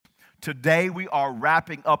Today we are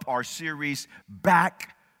wrapping up our series,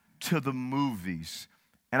 Back to the Movies.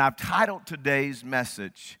 And I've titled today's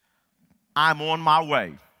message, I'm on my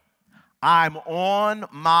way. I'm on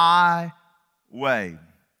my way.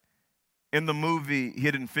 In the movie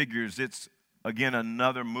Hidden Figures, it's again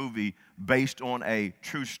another movie based on a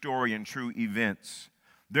true story and true events.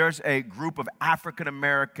 There's a group of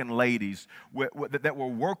African-American ladies that were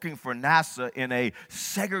working for NASA in a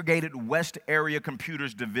segregated West Area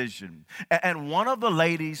Computers Division. And one of the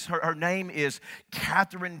ladies, her name is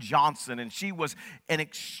Katherine Johnson, and she was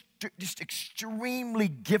just extremely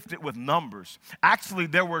gifted with numbers. Actually,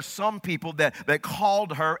 there were some people that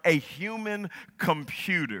called her a human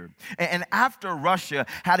computer. And after Russia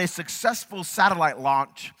had a successful satellite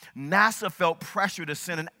launch, NASA felt pressure to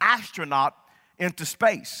send an astronaut into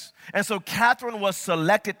space. And so Katherine was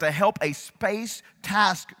selected to help a space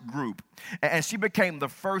task group. And she became the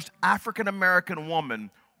first African-American woman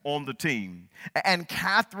on the team. And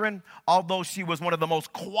Katherine, although she was one of the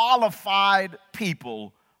most qualified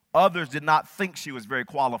people, others did not think she was very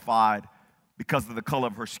qualified because of the color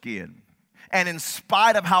of her skin. And in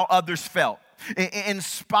spite of how others felt, in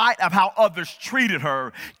spite of how others treated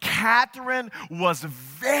her, Katherine was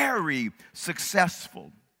very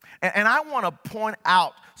successful. And I want to point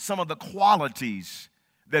out some of the qualities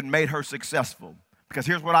that made her successful. Because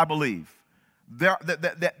here's what I believe.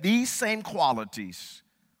 That these same qualities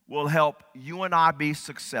will help you and I be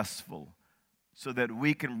successful so that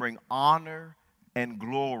we can bring honor and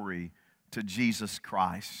glory to Jesus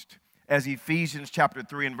Christ. As Ephesians chapter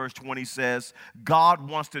 3 and verse 20 says, God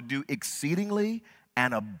wants to do exceedingly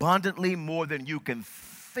and abundantly more than you can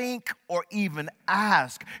think or even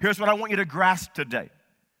ask. Here's what I want you to grasp today.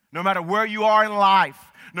 No matter where you are in life,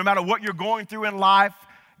 no matter what you're going through in life,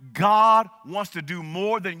 God wants to do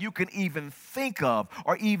more than you can even think of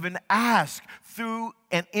or even ask through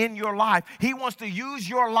and in your life. He wants to use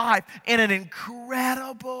your life in an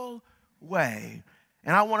incredible way.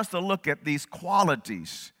 And I want us to look at these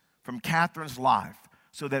qualities from Katherine's life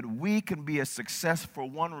so that we can be a success for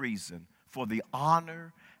one reason, for the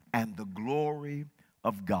honor and the glory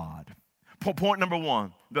of God. Point number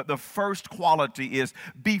one, the first quality is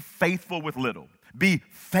be faithful with little. Be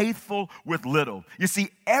faithful with little. You see,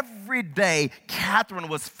 every day, Katherine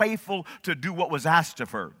was faithful to do what was asked of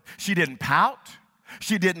her. She didn't pout.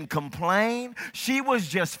 She didn't complain. She was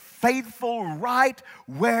just faithful right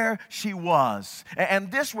where she was.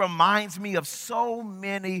 And this reminds me of so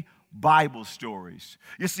many Bible stories.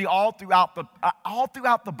 You see, all throughout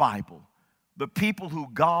the Bible, the people who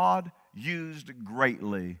God used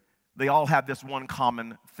greatly, they all have this one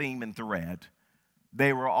common theme and thread.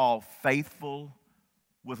 They were all faithful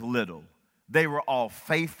with little. They were all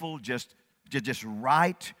faithful just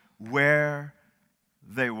right where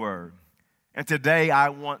they were. And today I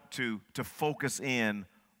want to focus in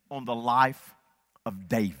on the life of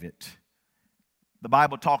David. The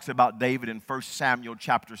Bible talks about David in 1 Samuel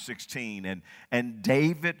chapter 16. And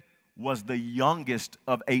David was the youngest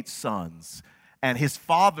of 8 sons. And his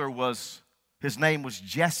name was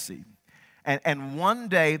Jesse. And one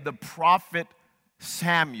day the prophet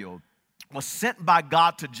Samuel was sent by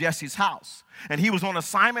God to Jesse's house. And he was on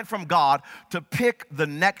assignment from God to pick the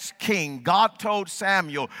next king. God told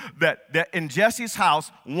Samuel that in Jesse's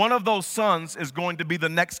house, one of those sons is going to be the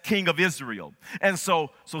next king of Israel. And so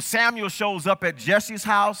Samuel shows up at Jesse's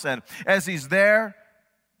house, and as he's there,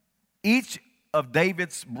 each of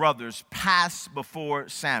David's brothers passed before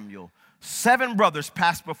Samuel. 7 brothers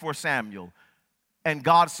passed before Samuel. And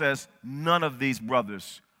God says, none of these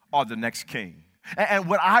brothers are the next king. And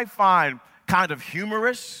what I find kind of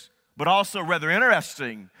humorous, but also rather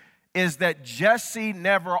interesting, is that Jesse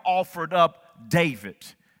never offered up David.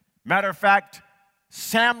 Matter of fact,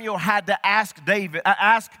 Samuel had to ask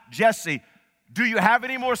Jesse, do you have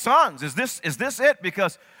any more sons? Is this it?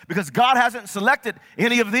 Because God hasn't selected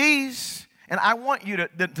any of these. And I want you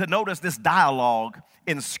to notice this dialogue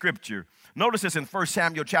in Scripture. Notice this in 1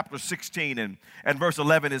 Samuel chapter 16 and verse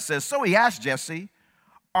 11. It says, so he asked Jesse,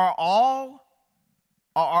 Are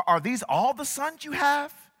these all the sons you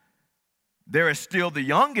have? There is still the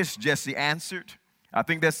youngest, Jesse answered. I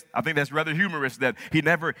think that's rather humorous that he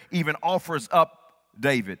never even offers up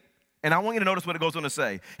David. And I want you to notice what it goes on to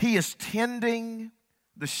say. He is tending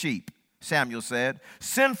the sheep, Samuel said.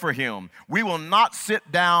 Send for him. We will not sit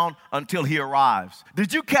down until he arrives.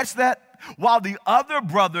 Did you catch that? While the other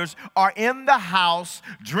brothers are in the house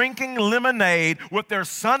drinking lemonade with their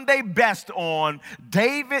Sunday best on,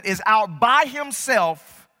 David is out by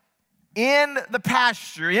himself in the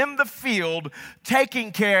pasture, in the field,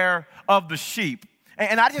 taking care of the sheep.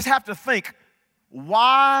 And I just have to think,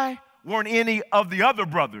 why weren't any of the other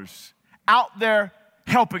brothers out there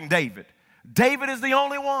helping David. David is the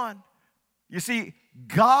only one. You see,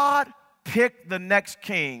 God picked the next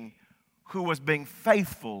king who was being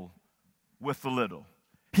faithful with the little.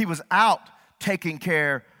 He was out taking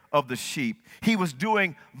care of the sheep. He was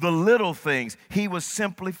doing the little things. He was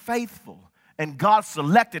simply faithful. And God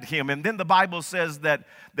selected him. And then the Bible says that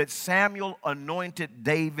Samuel anointed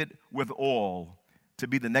David with oil to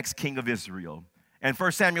be the next king of Israel. And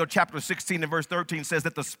 1 Samuel chapter 16 and verse 13 says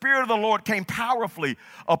that the Spirit of the Lord came powerfully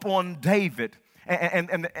upon David.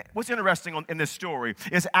 And what's interesting in this story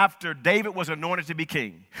is after David was anointed to be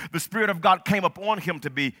king, the Spirit of God came upon him to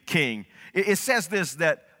be king. It says this,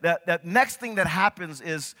 that next thing that happens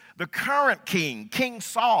is the current king, King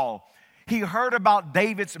Saul, he heard about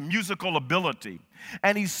David's musical ability,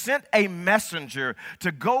 and he sent a messenger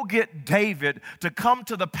to go get David to come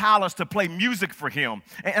to the palace to play music for him.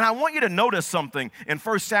 And I want you to notice something in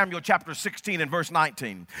 1 Samuel chapter 16 and verse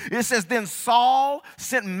 19. It says, then Saul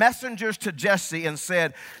sent messengers to Jesse and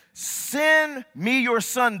said, send me your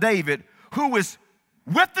son David, who is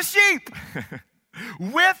with the sheep.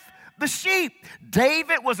 With the sheep.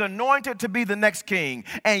 David was anointed to be the next king,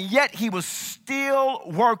 and yet he was still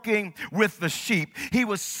working with the sheep. He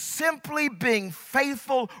was simply being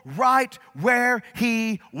faithful right where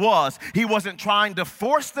he was. He wasn't trying to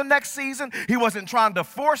force the next season. He wasn't trying to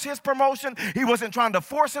force his promotion. He wasn't trying to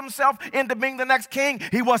force himself into being the next king.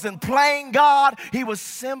 He wasn't playing God. He was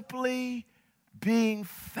simply being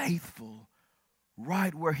faithful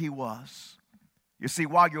right where he was. You see,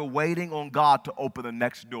 while you're waiting on God to open the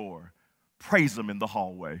next door, praise Him in the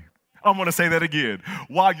hallway. I'm going to say that again.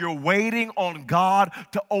 While you're waiting on God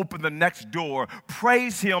to open the next door,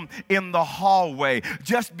 praise Him in the hallway.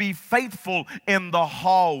 Just be faithful in the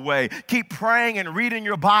hallway. Keep praying and reading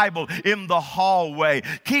your Bible in the hallway.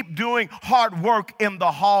 Keep doing hard work in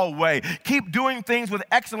the hallway. Keep doing things with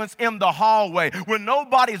excellence in the hallway. When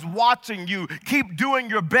nobody's watching you, keep doing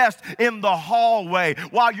your best in the hallway.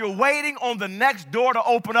 While you're waiting on the next door to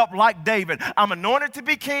open up like David. I'm anointed to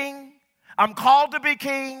be king. I'm called to be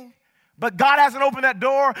king. But God hasn't opened that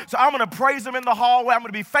door, so I'm going to praise Him in the hallway. I'm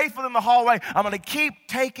going to be faithful in the hallway. I'm going to keep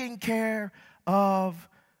taking care of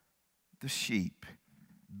the sheep.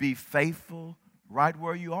 Be faithful right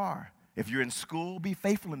where you are. If you're in school, be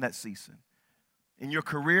faithful in that season. In your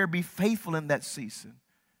career, be faithful in that season.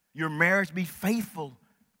 Your marriage, be faithful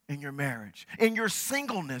in your marriage. In your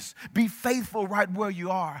singleness, be faithful right where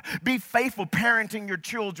you are. Be faithful parenting your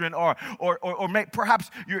children or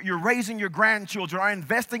perhaps you're raising your grandchildren or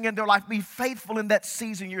investing in their life. Be faithful in that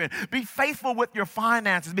season you're in. Be faithful with your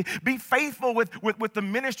finances. Be faithful with the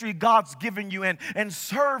ministry God's given you and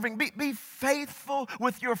serving. Be faithful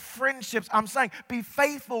with your friendships. I'm saying be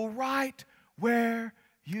faithful right where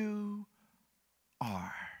you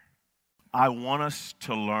are. I want us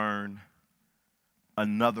to learn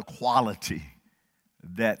another quality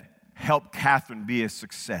that helped Catherine be a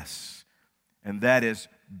success, and that is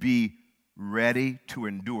be ready to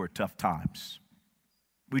endure tough times.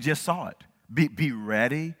 We just saw it. Be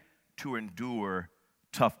ready to endure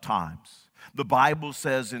tough times. The Bible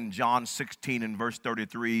says in John 16 and verse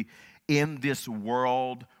 33, in this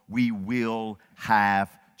world we will have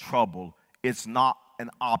trouble. It's not an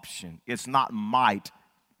option. It's not might.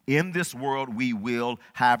 In this world, we will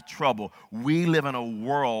have trouble. We live in a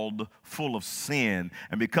world full of sin.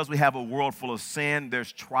 And because we have a world full of sin,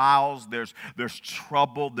 there's trials, there's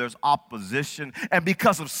trouble, there's opposition. And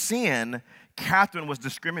because of sin, Catherine was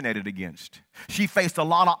discriminated against. She faced a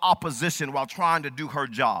lot of opposition while trying to do her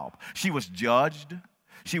job. She was judged.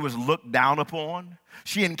 She was looked down upon.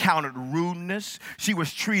 She encountered rudeness. She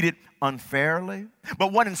was treated unfairly.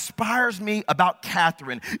 But what inspires me about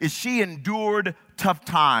Catherine is she endured tough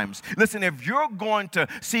times. Listen, if you're going to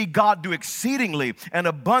see God do exceedingly and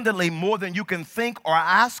abundantly more than you can think or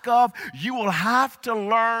ask of, you will have to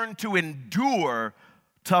learn to endure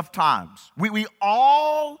tough times. We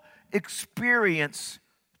all experience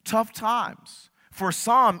tough times. For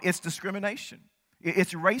some, it's discrimination.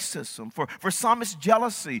 It's racism. For some, it's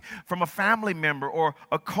jealousy from a family member or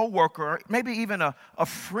a coworker, or maybe even a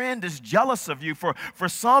friend is jealous of you. For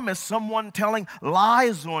some, it's someone telling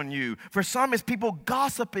lies on you. For some, it's people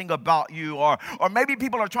gossiping about you, or maybe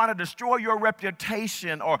people are trying to destroy your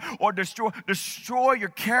reputation or destroy your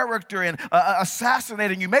character and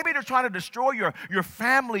assassinating you. Maybe they're trying to destroy your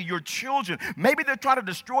family, your children. Maybe they're trying to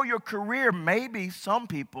destroy your career. Maybe some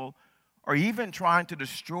people are even trying to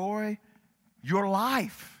destroy your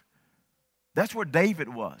life. That's where David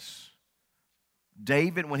was.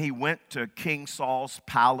 David, when he went to King Saul's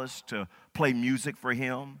palace to play music for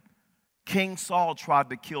him, King Saul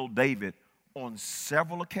tried to kill David on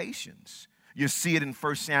several occasions. You see it in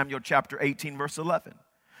 1 Samuel chapter 18, verse 11.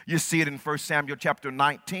 You see it in 1 Samuel chapter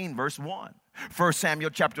 19, verse 1. 1 Samuel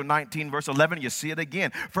chapter 19, verse 11, you see it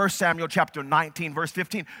again. 1 Samuel chapter 19, verse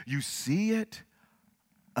 15, you see it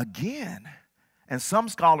again. And some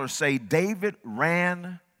scholars say David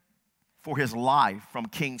ran for his life from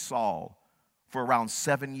King Saul for around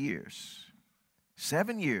 7 years.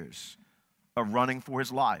 7 years of running for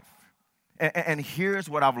his life. And here's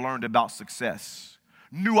what I've learned about success.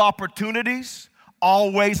 New opportunities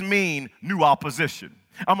always mean new opposition.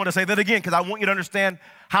 I'm going to say that again because I want you to understand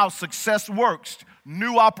how success works.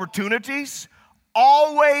 New opportunities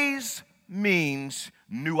always means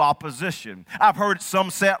new opposition. I've heard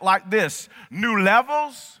some say it like this: new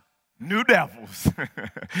levels, new devils.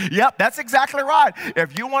 Yep, that's exactly right.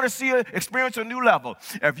 If you want to experience a new level,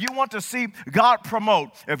 if you want to see God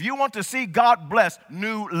promote, if you want to see God bless,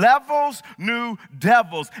 new levels, new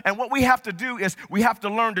devils. And what we have to do is we have to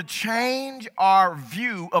learn to change our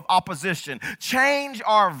view of opposition, change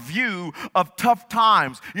our view of tough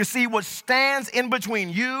times. You see, what stands in between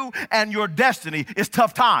you and your destiny is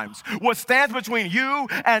tough times. What stands between you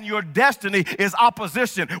and your destiny is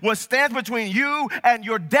opposition. What stands between you and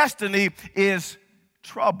your destiny is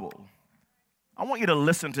trouble. I want you to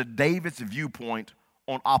listen to David's viewpoint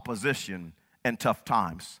on opposition and tough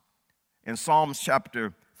times. In Psalms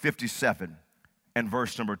chapter 57 and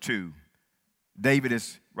verse number 2, David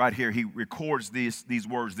is right here. He records these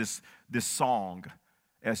words, this song,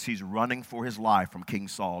 as he's running for his life from King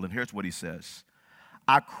Saul. And here's what he says: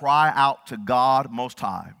 I cry out to God Most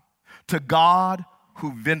High, to God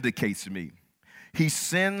who vindicates me. He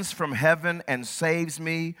sends from heaven and saves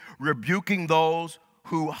me, rebuking those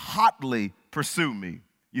who hotly pursue me.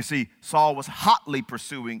 You see, Saul was hotly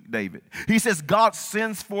pursuing David. He says, God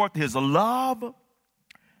sends forth his love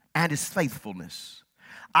and his faithfulness.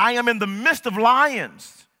 I am in the midst of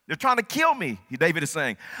lions. They're trying to kill me, David is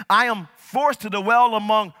saying. I am forced to dwell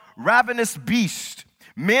among ravenous beasts,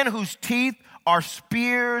 men whose teeth are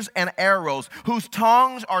spears and arrows, whose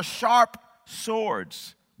tongues are sharp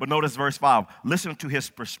swords. But notice verse 5. Listen to his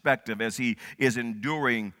perspective as he is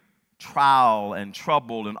enduring trial and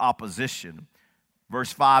trouble and opposition.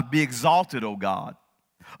 Verse 5, be exalted, O God,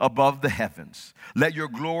 above the heavens. Let your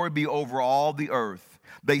glory be over all the earth.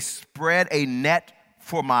 They spread a net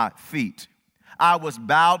for my feet. I was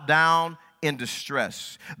bowed down in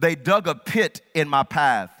distress. They dug a pit in my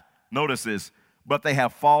path. Notice this, but they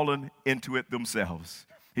have fallen into it themselves.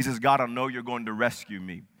 He says, God, I know you're going to rescue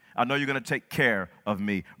me. I know you're going to take care of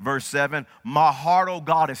me. Verse 7, my heart, oh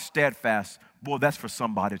God, is steadfast. Boy, that's for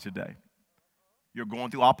somebody today. You're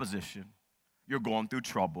going through opposition. You're going through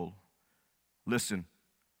trouble. Listen,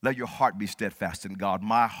 let your heart be steadfast in God.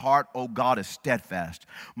 My heart, oh God, is steadfast.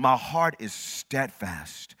 My heart is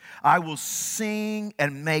steadfast. I will sing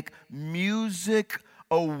and make music.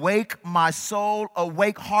 Awake my soul,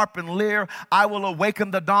 awake harp and lyre. I will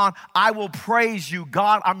awaken the dawn. I will praise you.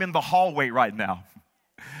 God, I'm in the hallway right now.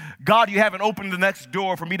 God, you haven't opened the next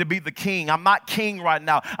door for me to be the king. I'm not king right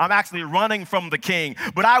now. I'm actually running from the king.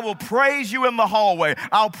 But I will praise you in the hallway.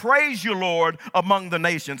 I'll praise you, Lord, among the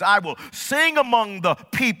nations. I will sing among the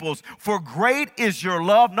peoples, for great is your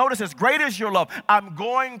love. Notice this, great is your love. I'm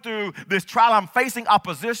going through this trial. I'm facing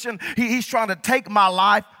opposition. He's trying to take my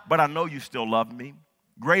life, but I know you still love me.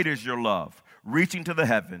 Great is your love, reaching to the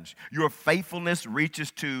heavens. Your faithfulness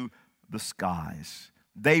reaches to the skies.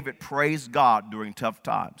 David praised God during tough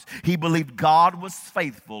times. He believed God was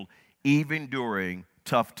faithful even during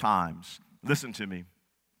tough times. Listen to me.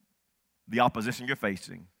 The opposition you're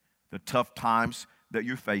facing, the tough times that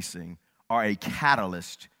you're facing are a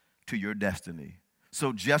catalyst to your destiny.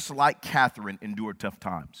 So just like Catherine endured tough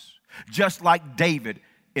times, just like David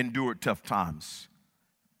endured tough times,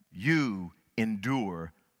 you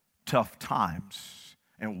endure tough times.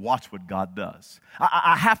 And watch what God does.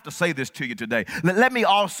 I have to say this to you today. Let me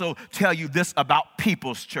also tell you this about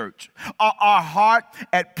People's Church. Our heart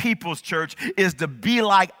at People's Church is to be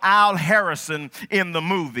like Al Harrison in the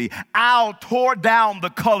movie. Al tore down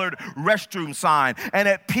the colored restroom sign. And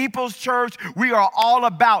at People's Church, we are all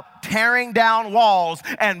about tearing down walls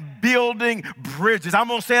and building bridges. I'm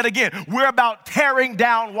going to say it again. We're about tearing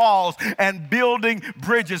down walls and building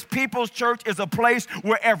bridges. People's Church is a place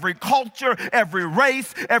where every culture, every race,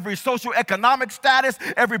 every socioeconomic status,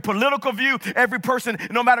 every political view, every person,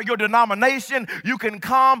 no matter your denomination, you can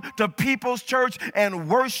come to People's Church and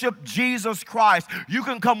worship Jesus Christ. You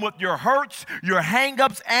can come with your hurts, your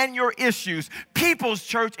hang-ups, and your issues. People's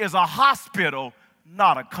Church is a hospital,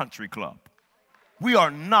 not a country club. We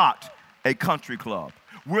are not a country club.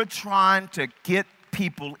 We're trying to get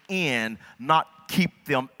people in, not keep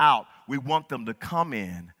them out. we want them to come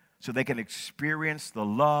in so they can experience the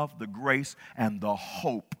love, the grace, and the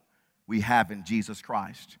hope we have in Jesus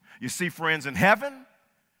Christ. You see, friends, in heaven,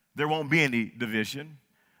 there won't be any division.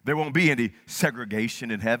 There won't be any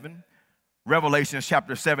segregation in heaven. Revelation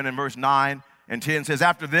chapter 7 and verse 9 and 10 says,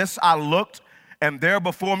 after this I looked, and there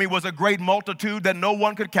before me was a great multitude that no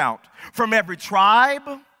one could count, from every tribe,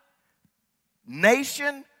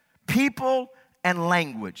 nation, people, and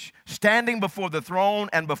language, standing before the throne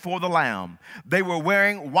and before the Lamb. They were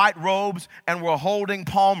wearing white robes and were holding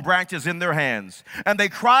palm branches in their hands. And they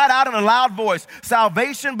cried out in a loud voice,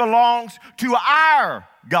 salvation belongs to our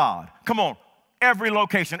God. Come on, every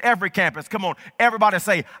location, every campus, come on, everybody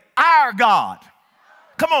say, our God.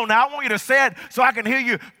 Come on now, I want you to say it so I can hear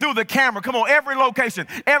you through the camera. Come on, every location,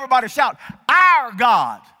 everybody shout, our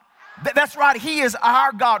God. That's right, He is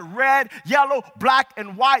our God, red, yellow, black,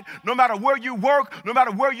 and white. No matter where you work, no matter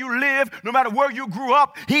where you live, no matter where you grew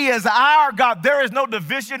up, He is our God. There is no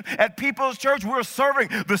division at People's Church. We're serving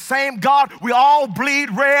the same God. We all bleed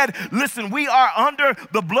red. Listen, we are under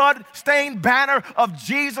the blood-stained banner of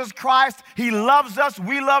Jesus Christ. He loves us.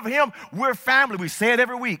 We love Him. We're family. We say it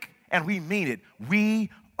every week, and we mean it. We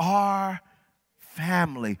are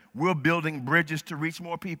family. We're building bridges to reach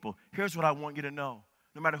more people. Here's what I want you to know.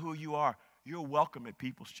 No matter who you are, you're welcome at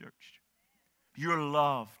People's Church. You're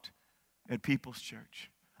loved at People's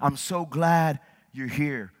Church. I'm so glad you're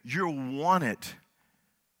here. You're wanted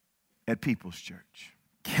at People's Church.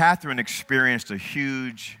 Catherine experienced a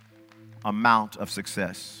huge amount of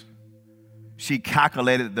success. She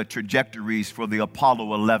calculated the trajectories for the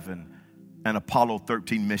Apollo 11 and Apollo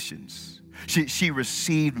 13 missions. She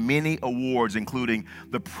received many awards, including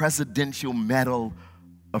the Presidential Medal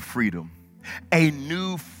of Freedom. A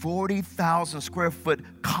new 40,000 square foot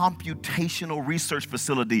computational research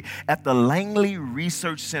facility at the Langley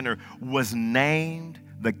Research Center was named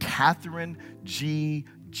the Katherine G.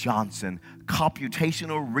 Johnson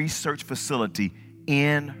Computational Research Facility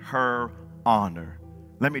in her honor.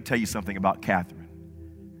 Let me tell you something about Catherine.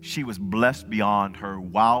 She was blessed beyond her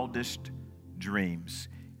wildest dreams,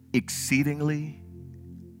 exceedingly,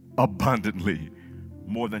 abundantly,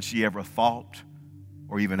 more than she ever thought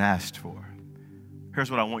or even asked for. Here's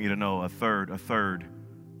what I want you to know, a third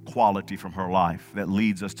quality from her life that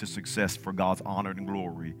leads us to success for God's honor and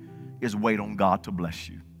glory is wait on God to bless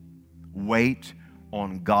you. Wait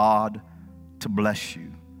on God to bless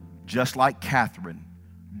you. Just like Catherine,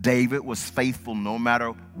 David was faithful no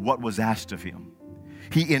matter what was asked of him.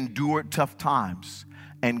 He endured tough times,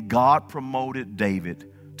 and God promoted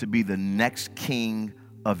David to be the next king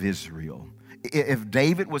of Israel. If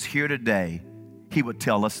David was here today, he would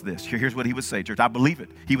tell us this. Here's what he would say, church. I believe it.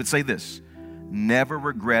 He would say this: never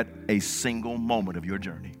regret a single moment of your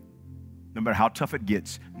journey. No matter how tough it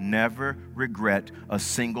gets, never regret a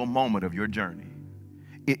single moment of your journey.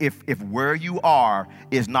 If where you are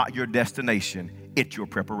is not your destination, it's your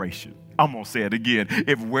preparation. I'm going to say it again.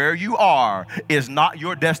 If where you are is not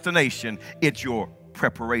your destination, it's your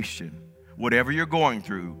preparation. Whatever you're going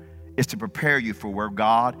through is to prepare you for where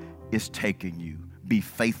God is taking you. Be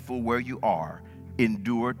faithful where you are.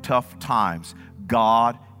 Endure tough times.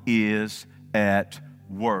 God is at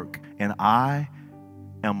work. And I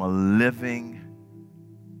am a living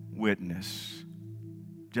witness.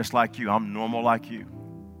 Just like you. I'm normal like you.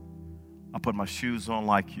 I put my shoes on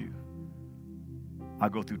like you. I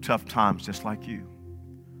go through tough times just like you.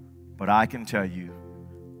 But I can tell you,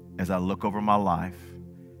 as I look over my life,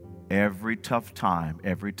 every tough time,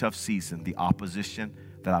 every tough season, the opposition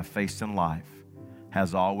that I faced in life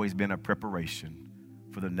has always been a preparation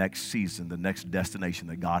for the next season, the next destination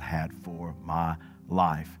that God had for my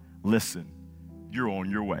life. Listen, you're on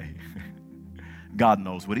your way. God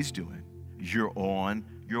knows what He's doing. You're on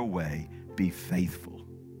your way. Be faithful.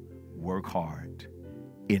 Work hard.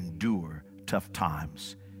 Endure tough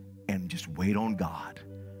times. And just wait on God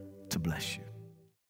to bless you.